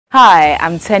Hi,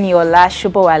 I'm Teniola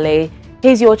Shobowale.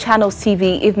 Here's your Channels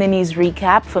TV Evening News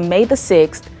Recap for May the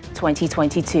 6th,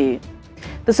 2022.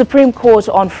 The Supreme Court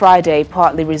on Friday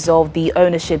partly resolved the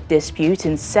ownership dispute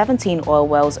in 17 oil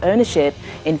wells ownership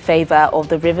in favor of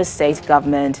the Rivers State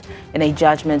government in a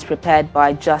judgment prepared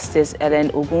by Justice Ellen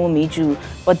Ogunmiju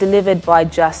but delivered by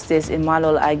Justice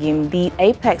Emmanuel Agim. The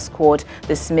Apex Court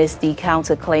dismissed the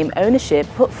counterclaim ownership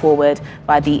put forward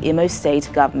by the Imo State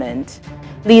government.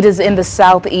 Leaders in the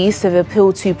southeast have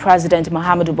appealed to President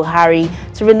Muhammadu Buhari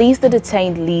to release the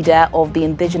detained leader of the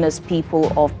Indigenous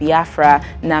People of Biafra,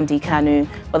 Nnamdi Kanu.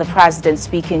 But the president,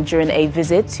 speaking during a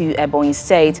visit to Ebonyi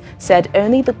State, said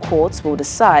only the courts will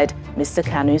decide Mr.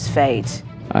 Kanu's fate.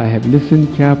 I have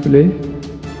listened carefully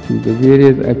to the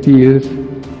various appeals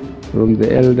from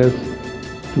the elders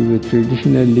to the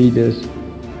traditional leaders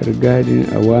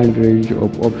regarding a wide range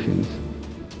of options.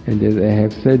 And as I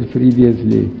have said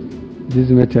previously, this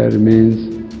matter remains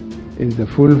in the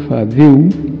full purview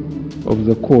of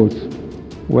the court,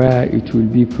 where it will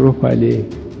be properly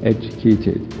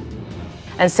educated.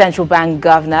 And Central Bank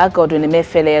Governor Godwin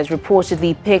Emefiele has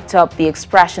reportedly picked up the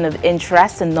expression of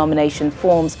interest in nomination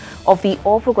forms of the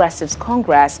All Progressives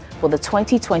Congress for the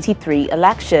 2023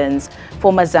 elections.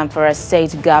 Former Zamfara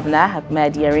State Governor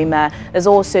Ahmed Yerima has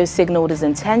also signaled his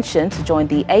intention to join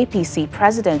the APC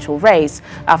presidential race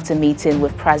after meeting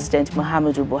with President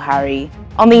Muhammadu Buhari.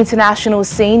 On the international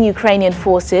scene, Ukrainian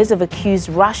forces have accused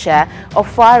Russia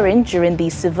of firing during the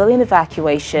civilian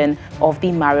evacuation of the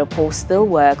Mariupol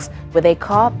steelworks, with a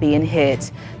car being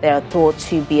hit. There are thought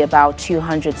to be about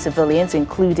 200 civilians,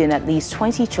 including at least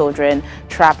 20 children,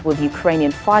 trapped with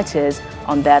Ukrainian fighters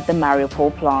under the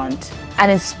Mariupol plant.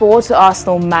 And in sport,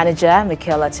 Arsenal manager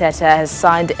Mikel Arteta has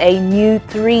signed a new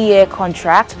 3-year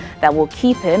contract that will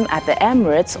keep him at the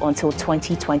Emirates until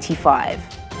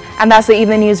 2025. And that's the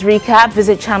Evening News Recap.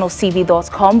 Visit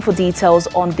channelstv.com for details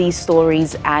on these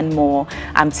stories and more.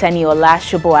 I'm Teniola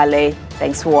Shobowale.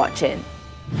 Thanks for watching.